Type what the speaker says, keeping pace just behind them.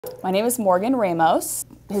My name is Morgan Ramos.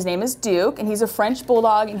 His name is Duke, and he's a French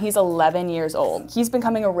Bulldog, and he's 11 years old. He's been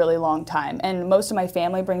coming a really long time, and most of my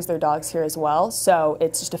family brings their dogs here as well, so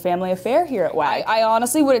it's just a family affair here at Wag. I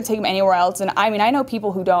honestly wouldn't take him anywhere else, and I mean, I know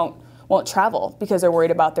people who won't travel because they're worried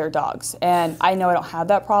about their dogs, and I know I don't have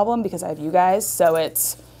that problem because I have you guys, so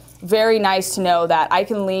it's very nice to know that I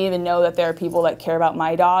can leave and know that there are people that care about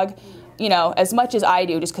my dog, you know, as much as I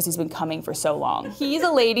do, just because he's been coming for so long. He's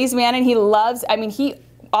a ladies' man, and he loves,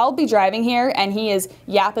 I'll be driving here and he is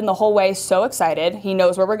yapping the whole way, so excited. He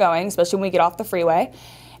knows where we're going, especially when we get off the freeway.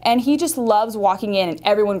 And he just loves walking in and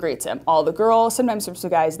everyone greets him. All the girls, sometimes there's some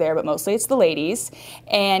guys there, but mostly it's the ladies.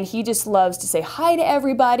 And he just loves to say hi to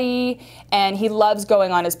everybody. And he loves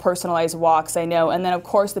going on his personalized walks, I know. And then of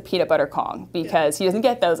course the peanut butter Kong, because he doesn't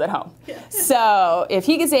get those at home. So if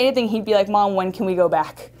he could say anything, he'd be like, Mom, when can we go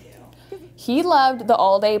back? He loved the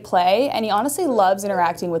all-day play, and he honestly loves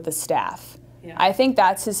interacting with the staff. Yeah. I think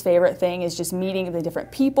that's his favorite thing, is just meeting the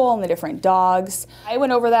different people and the different dogs. I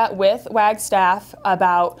went over that with Wag staff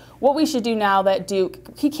about what we should do now that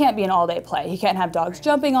Duke, he can't be an all-day play. He can't have dogs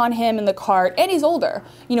jumping on him in the cart, and he's older.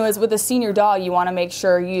 You know, as with a senior dog, you want to make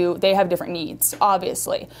sure they have different needs,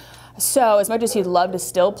 obviously. So as much as he'd love to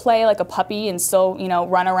still play like a puppy and still, you know,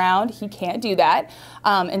 run around, he can't do that.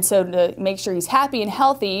 And so to make sure he's happy and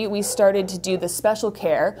healthy, we started to do the special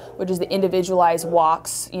care, which is the individualized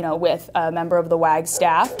walks, you know, with a member of the Wag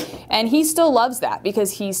staff. And he still loves that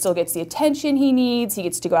because he still gets the attention he needs. He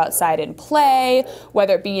gets to go outside and play,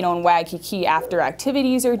 whether it be, you know, in Wag Kiki after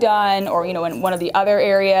activities are done, or, you know, in one of the other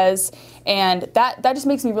areas. And that just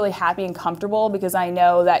makes me really happy and comfortable because I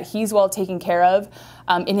know that he's well taken care of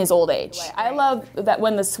in his old age. I love that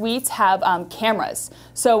when the suites have cameras.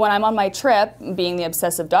 So when I'm on my trip, being the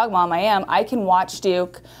obsessive dog mom I am, I can watch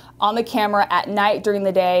Duke on the camera at night, during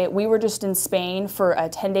the day. We were just in Spain for a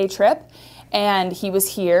 10-day trip, and he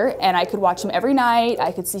was here, and I could watch him every night.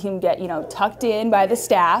 I could see him get, you know, tucked in by the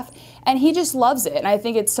staff, and he just loves it. And I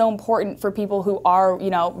think it's so important for people who are, you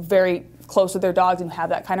know, very close with their dogs and have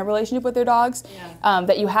that kind of relationship with their dogs,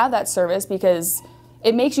 that you have that service, because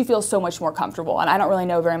it makes you feel so much more comfortable. And I don't really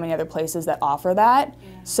know very many other places that offer that.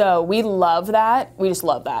 So we love that. We just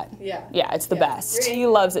love that. Yeah, it's the best. He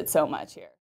loves it so much here.